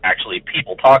been actually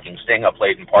people talking, staying up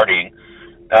late and partying.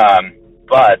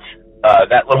 But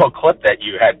that little clip that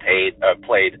you had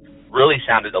played really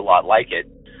sounded a lot like it.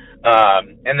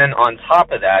 And then on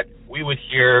top of that, we would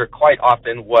hear quite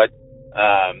often what,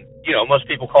 most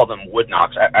people call them wood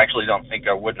knocks. I actually don't think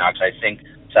they're wood knocks. I think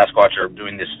Sasquatch are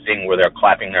doing this thing where they're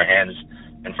clapping their hands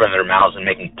in front of their mouths and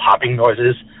making popping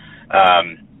noises.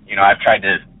 I've tried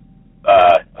to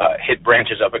hit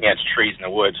branches up against trees in the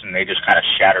woods, and they just kind of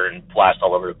shatter and blast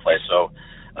all over the place. So,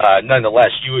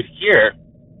 nonetheless, you would hear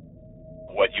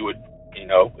what you would,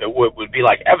 it would be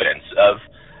like evidence of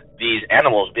these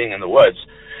animals being in the woods.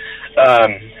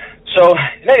 So,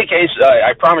 in any case,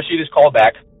 I promise you this call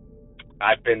back.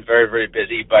 I've been very, very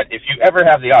busy, but if you ever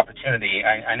have the opportunity,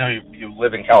 I know you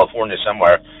live in California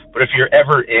somewhere, but if you're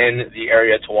ever in the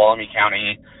area, Tuolumne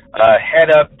County,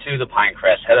 head up to the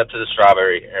Pinecrest, head up to the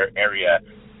Strawberry area,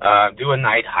 do a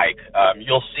night hike.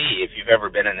 You'll see, if you've ever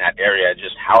been in that area,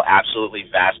 just how absolutely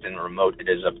vast and remote it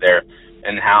is up there,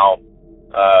 and how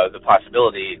the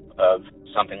possibility of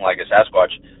something like a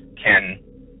Sasquatch can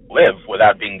live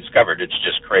without being discovered. It's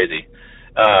just crazy.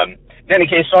 In any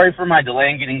case, sorry for my delay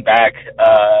in getting back.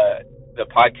 The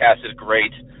podcast is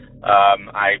great.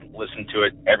 I listen to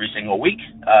it every single week.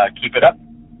 Keep it up,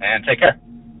 and take care.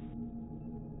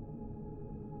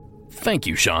 Thank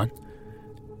you, Sean.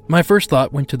 My first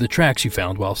thought went to the tracks you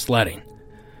found while sledding.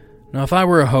 Now, if I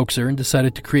were a hoaxer and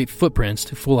decided to create footprints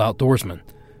to fool outdoorsmen,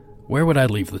 where would I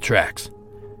leave the tracks?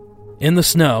 In the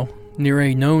snow, near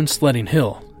a known sledding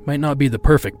hill, might not be the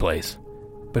perfect place,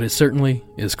 but it certainly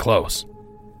is close.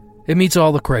 It meets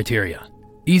all the criteria.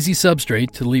 Easy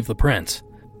substrate to leave the prints,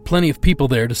 plenty of people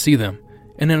there to see them,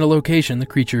 and in a location the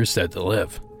creature is said to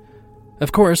live.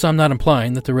 Of course, I'm not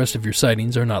implying that the rest of your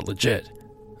sightings are not legit.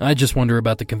 I just wonder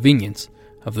about the convenience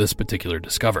of this particular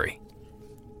discovery.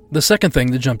 The second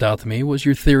thing that jumped out to me was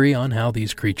your theory on how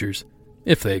these creatures,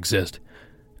 if they exist,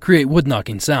 create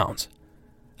wood-knocking sounds.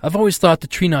 I've always thought the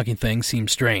tree-knocking thing seemed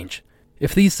strange.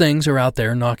 If these things are out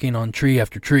there knocking on tree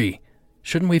after tree,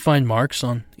 shouldn't we find marks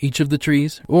on each of the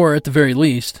trees? Or, at the very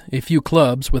least, a few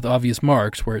clubs with obvious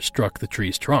marks where it struck the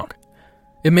tree's trunk.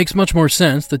 It makes much more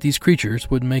sense that these creatures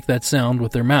would make that sound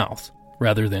with their mouths,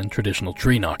 rather than traditional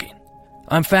tree knocking.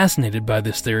 I'm fascinated by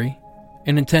this theory,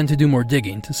 and intend to do more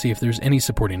digging to see if there's any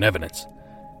supporting evidence.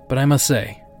 But I must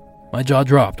say, my jaw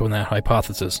dropped when that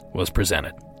hypothesis was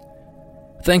presented.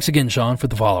 Thanks again, Sean, for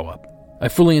the follow-up. I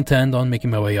fully intend on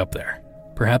making my way up there,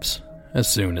 perhaps as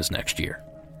soon as next year.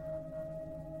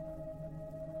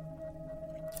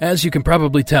 As you can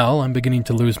probably tell, I'm beginning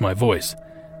to lose my voice,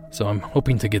 so I'm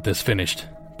hoping to get this finished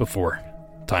before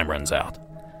time runs out.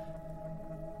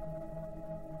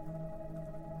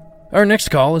 Our next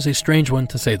call is a strange one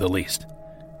to say the least.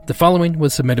 The following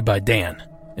was submitted by Dan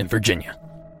in Virginia.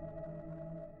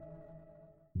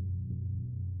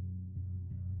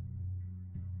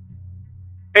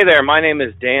 Hey there, my name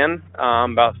is Dan.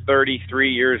 I'm about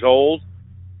 33 years old.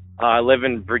 I live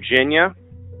in Virginia.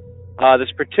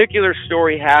 This particular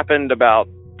story happened about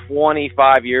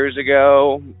 25 years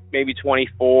ago, maybe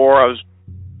 24. I was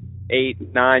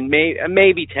 8, 9,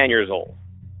 maybe 10 years old.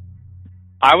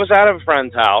 I was at a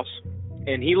friend's house,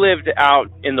 and he lived out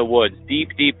in the woods, deep,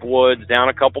 deep woods, down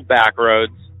a couple back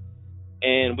roads,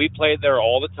 and we played there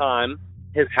all the time.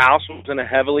 His house was in a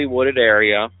heavily wooded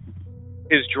area.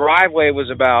 His driveway was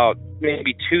about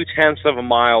maybe 0.2 of a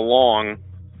mile long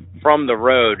from the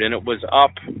road, and it was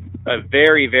up a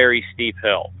very, very steep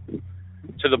hill,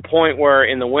 to the point where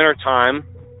in the wintertime,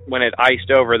 when it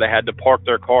iced over, they had to park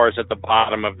their cars at the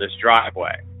bottom of this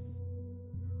driveway.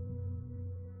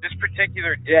 This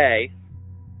particular day,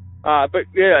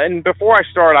 and before I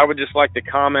start, I would just like to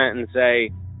comment and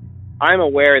say, I'm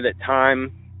aware that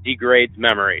time degrades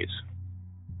memories.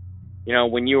 You know,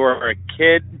 when you are a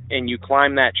kid and you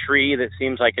climb that tree that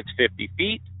seems like it's 50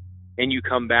 feet, and you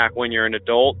come back when you're an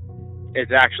adult,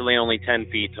 it's actually only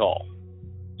 10 feet tall.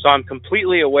 So I'm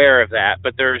completely aware of that,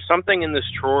 but there's something in this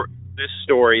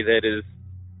story that is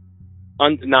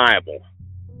undeniable.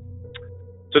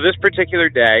 So this particular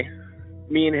day,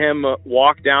 me and him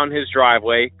walked down his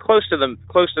driveway, close to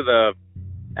the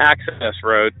access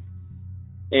road,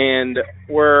 and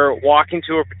we're walking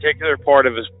to a particular part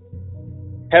of his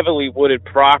heavily wooded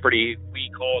property. We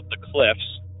call it the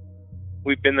Cliffs.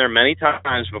 We've been there many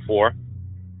times before,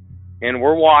 and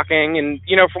we're walking, and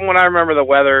from what I remember, the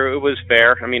weather, it was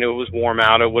fair. I mean, it was warm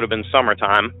out. It would have been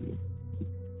summertime,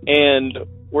 and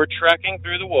we're trekking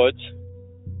through the woods,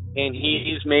 and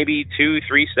he's maybe 2-3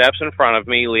 steps in front of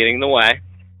me, leading the way.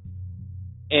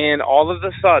 And all of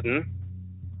a sudden,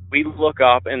 we look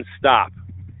up and stop.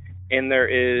 And there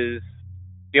is,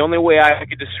 the only way I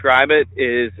could describe it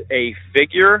is a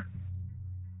figure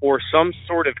or some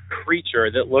sort of creature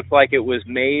that looked like it was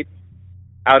made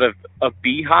out of a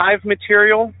beehive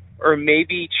material or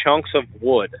maybe chunks of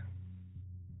wood.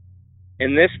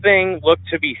 And this thing looked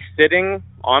to be sitting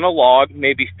on a log,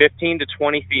 maybe 15 to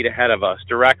 20 feet ahead of us,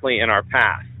 directly in our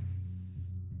path.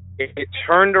 It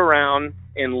turned around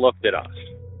and looked at us.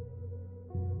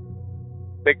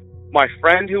 My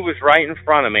friend who was right in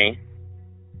front of me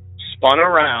spun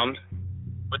around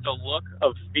with a look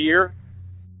of fear,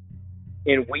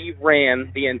 and we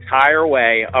ran the entire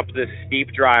way up this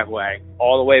steep driveway,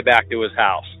 all the way back to his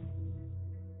house.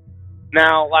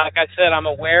 Now, like I said, I'm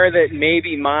aware that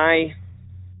maybe my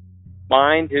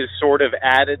mind has sort of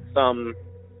added some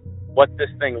what this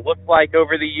thing looked like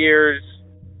over the years,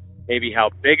 maybe how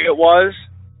big it was.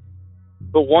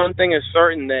 But one thing is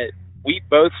certain, that we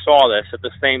both saw this at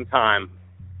the same time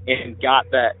and got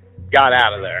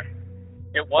out of there.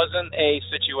 It wasn't a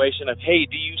situation of, hey,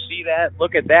 do you see that?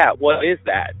 Look at that. What is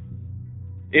that?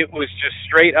 It was just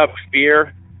straight up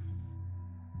fear,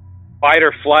 fight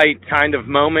or flight kind of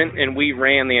moment, and we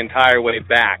ran the entire way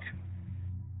back.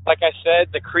 Like I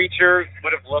said, the creature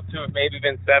would have looked to have maybe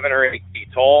been 7 or 8 feet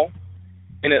tall,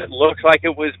 and it looks like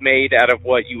it was made out of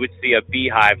what you would see a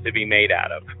beehive to be made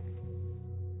out of.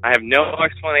 I have no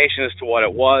explanation as to what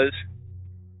it was.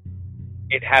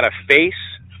 It had a face,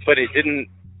 but it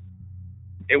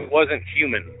wasn't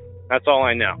human. That's all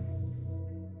I know.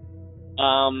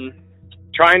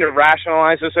 Trying to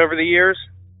rationalize this over the years,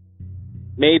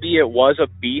 maybe it was a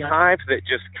beehive that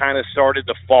just kind of started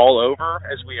to fall over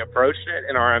as we approached it,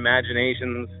 and our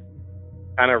imaginations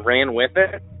kind of ran with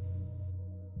it.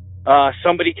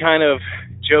 Somebody kind of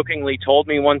jokingly told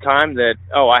me one time that,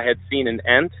 I had seen an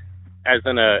ent, as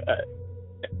in a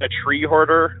tree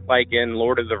hoarder, like in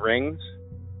Lord of the Rings.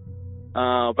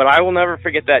 But I will never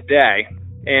forget that day,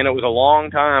 and it was a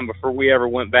long time before we ever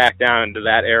went back down into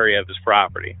that area of his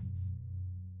property.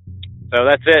 So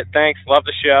that's it. Thanks. Love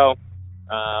the show.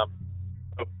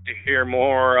 Hope to hear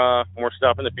more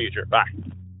stuff in the future. Bye.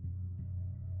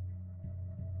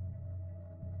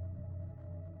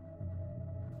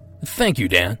 Thank you,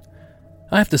 Dan.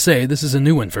 I have to say, this is a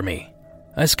new one for me.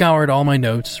 I scoured all my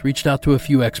notes, reached out to a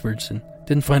few experts, and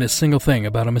didn't find a single thing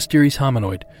about a mysterious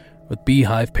hominoid with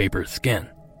beehive paper skin.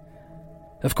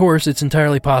 Of course, it's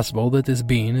entirely possible that this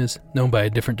being is known by a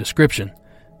different description,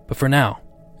 but for now,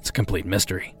 it's a complete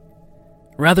mystery.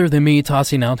 Rather than me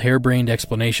tossing out harebrained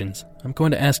explanations, I'm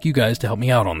going to ask you guys to help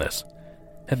me out on this.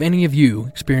 Have any of you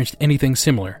experienced anything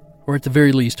similar, or at the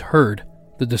very least heard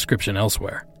the description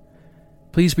elsewhere?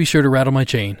 Please be sure to rattle my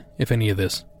chain if any of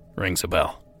this rings a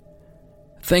bell.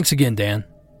 Thanks again, Dan.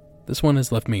 This one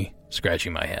has left me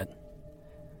scratching my head.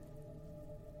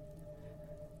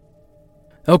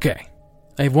 Okay,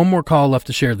 I have one more call left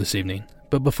to share this evening,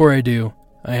 but before I do,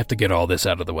 I have to get all this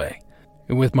out of the way.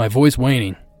 And with my voice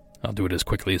waning, I'll do it as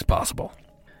quickly as possible.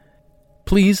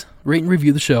 Please rate and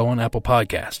review the show on Apple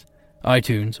Podcasts,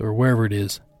 iTunes, or wherever it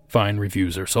is fine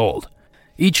reviews are sold.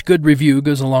 Each good review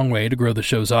goes a long way to grow the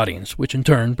show's audience, which in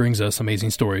turn brings us amazing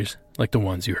stories like the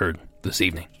ones you heard this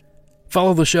evening.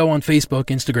 Follow the show on Facebook,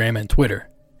 Instagram, and Twitter,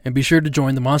 and be sure to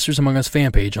join the Monsters Among Us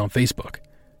fan page on Facebook.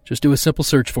 Just do a simple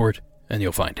search for it, and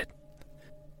you'll find it.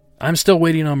 I'm still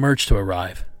waiting on merch to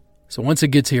arrive, so once it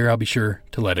gets here, I'll be sure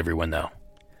to let everyone know.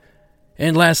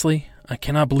 And lastly, I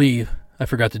cannot believe I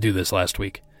forgot to do this last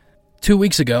week. 2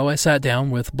 weeks ago, I sat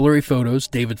down with Blurry Photos'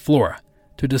 David Flora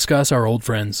to discuss our old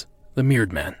friends, the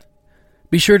Mirrored Men.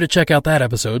 Be sure to check out that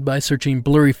episode by searching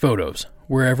Blurry Photos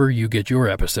wherever you get your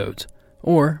episodes,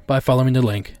 or by following the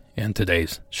link in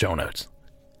today's show notes.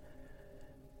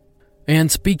 And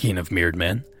speaking of Mirrored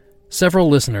Men, several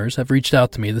listeners have reached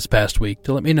out to me this past week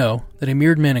to let me know that a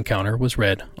Mirrored Men encounter was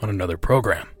read on another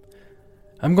program.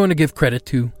 I'm going to give credit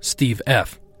to Steve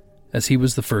F., as he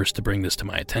was the first to bring this to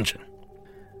my attention.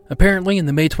 Apparently, in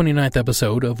the May 29th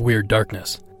episode of Weird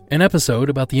Darkness, an episode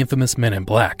about the infamous Men in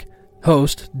Black,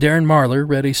 host Darren Marlar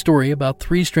read a story about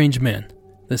 3 strange men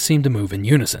that seemed to move in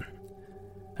unison.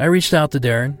 I reached out to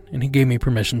Darren, and he gave me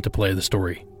permission to play the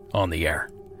story on the air.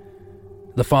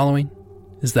 The following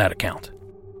is that account.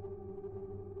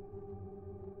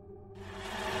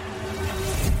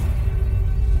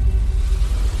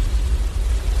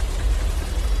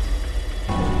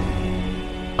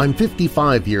 I'm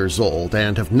 55 years old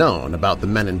and have known about the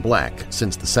Men in Black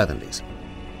since the 70s.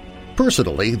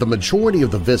 Personally, the majority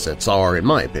of the visits are, in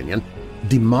my opinion,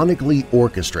 demonically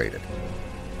orchestrated.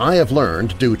 I have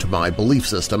learned, due to my belief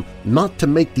system, not to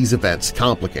make these events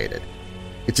complicated.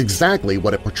 It's exactly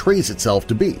what it portrays itself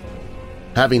to be.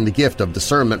 Having the gift of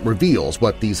discernment reveals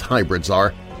what these hybrids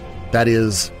are, that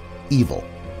is, evil.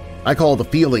 I call the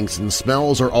feelings and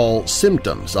smells are all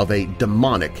symptoms of a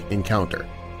demonic encounter.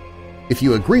 If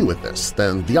you agree with this,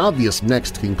 then the obvious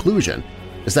next conclusion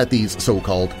is that these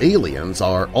so-called aliens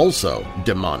are also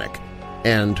demonic.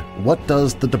 And what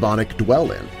does the demonic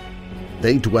dwell in?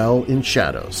 They dwell in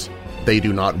shadows. They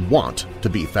do not want to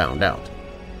be found out.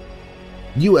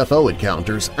 UFO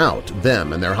encounters out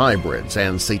them and their hybrids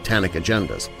and satanic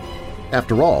agendas.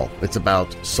 After all, it's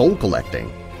about soul collecting,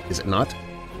 is it not?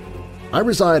 I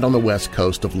reside on the west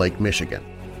coast of Lake Michigan.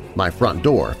 My front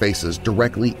door faces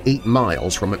directly 8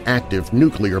 miles from an active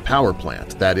nuclear power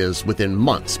plant that is within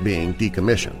months being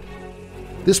decommissioned.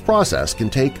 This process can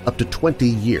take up to 20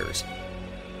 years.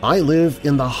 I live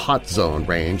in the hot zone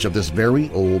range of this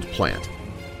very old plant.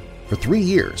 For 3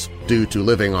 years, due to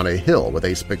living on a hill with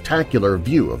a spectacular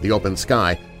view of the open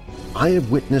sky, I have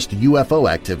witnessed UFO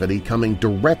activity coming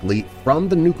directly from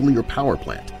the nuclear power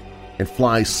plant and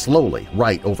fly slowly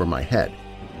right over my head.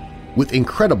 With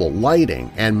incredible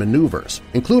lighting and maneuvers,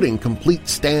 including complete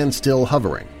standstill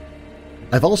hovering.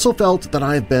 I've also felt that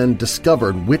I've been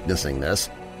discovered witnessing this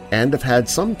and have had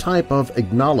some type of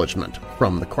acknowledgement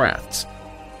from the crafts.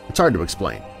 It's hard to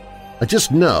explain. I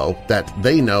just know that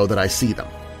they know that I see them.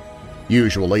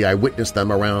 Usually I witness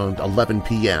them around 11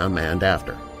 p.m. and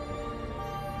after.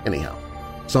 Anyhow,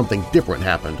 something different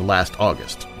happened last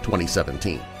August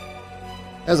 2017.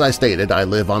 As I stated, I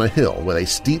live on a hill with a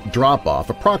steep drop-off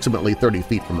approximately 30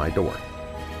 feet from my door.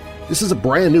 This is a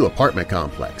brand-new apartment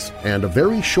complex, and a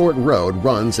very short road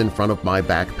runs in front of my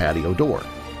back patio door.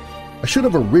 I should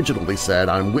have originally said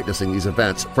I'm witnessing these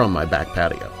events from my back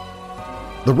patio.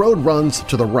 The road runs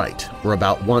to the right for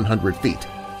about 100 feet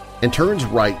and turns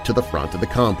right to the front of the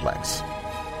complex.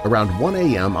 Around 1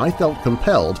 a.m. I felt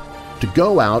compelled to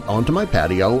go out onto my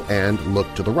patio and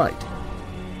look to the right.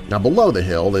 Now below the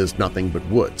hill is nothing but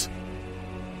woods.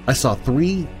 I saw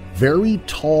 3 very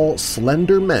tall,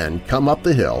 slender men come up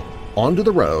the hill onto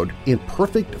the road in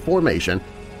perfect formation,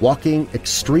 walking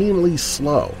extremely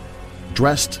slow,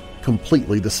 dressed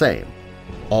completely the same,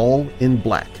 all in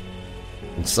black,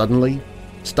 and suddenly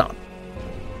stop.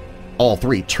 All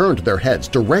 3 turned their heads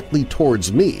directly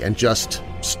towards me and just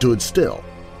stood still.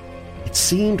 It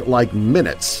seemed like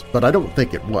minutes, but I don't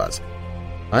think it was.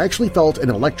 I actually felt an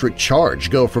electric charge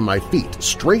go from my feet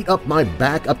straight up my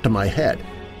back up to my head.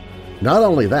 Not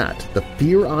only that, the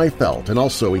fear I felt and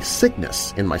also a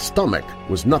sickness in my stomach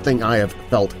was nothing I have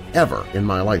felt ever in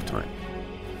my lifetime.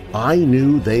 I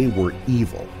knew they were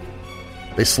evil.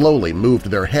 They slowly moved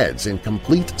their heads in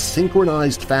complete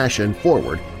synchronized fashion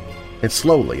forward and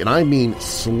slowly, and I mean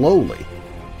slowly,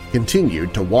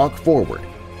 continued to walk forward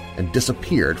and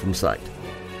disappeared from sight.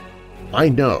 I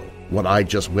know what I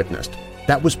just witnessed.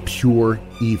 That was pure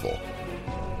evil.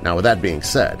 Now, with that being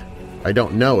said, I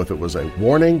don't know if it was a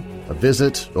warning, a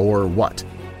visit, or what.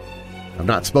 I've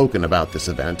not spoken about this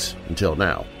event until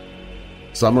now.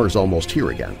 Summer's almost here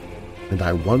again, and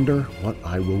I wonder what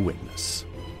I will witness.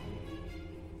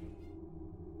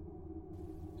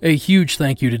 A huge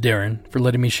thank you to Darren for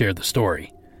letting me share the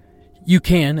story. You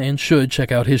can and should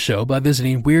check out his show by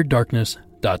visiting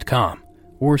WeirdDarkness.com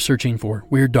or searching for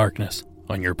Weird Darkness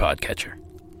on your podcatcher.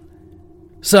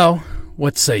 So,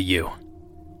 what say you?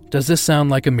 Does this sound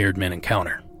like a Mirrored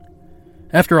encounter?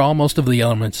 After all, most of the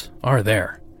elements are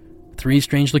there. 3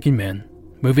 strange-looking men,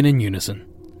 moving in unison.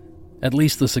 At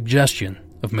least the suggestion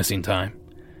of missing time.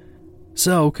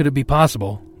 So, could it be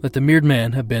possible that the Mirrored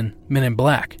Men have been men in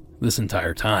black this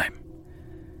entire time?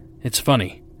 It's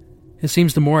funny. It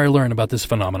seems the more I learn about this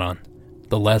phenomenon,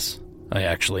 the less I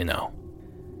actually know.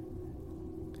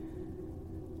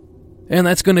 And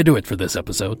that's going to do it for this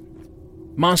episode.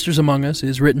 Monsters Among Us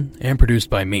is written and produced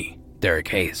by me, Derek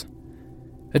Hayes.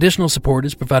 Additional support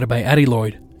is provided by Addie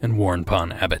Lloyd and Warren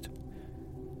Pond Abbott.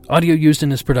 Audio used in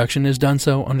this production is done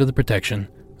so under the protection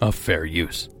of fair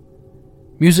use.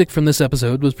 Music from this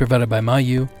episode was provided by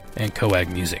Mayu and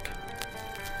Coag Music.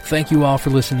 Thank you all for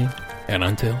listening, and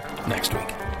until next week.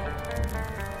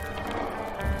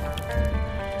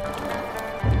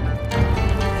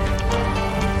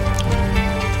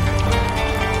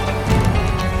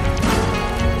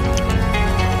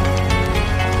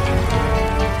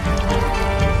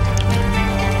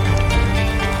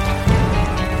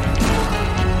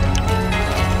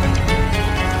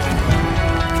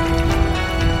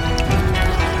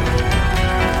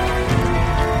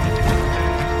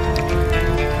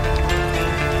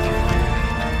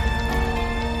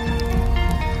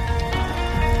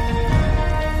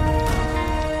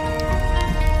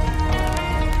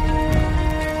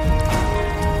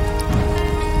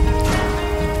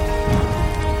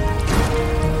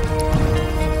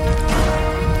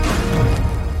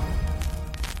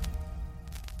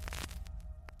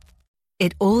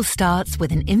 It all starts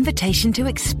with an invitation to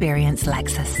experience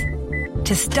Lexus.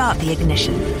 To start the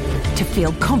ignition, to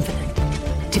feel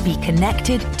confident, to be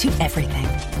connected to everything.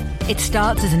 It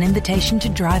starts as an invitation to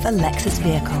drive a Lexus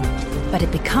vehicle, but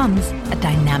it becomes a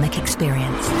dynamic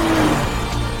experience.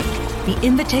 The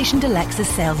Invitation to Lexus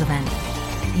sales event.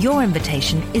 Your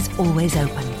invitation is always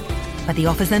open, but the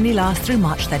offers only last through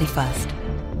March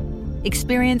 31st.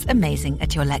 Experience amazing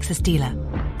at your Lexus dealer.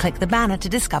 Click the banner to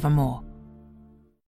discover more.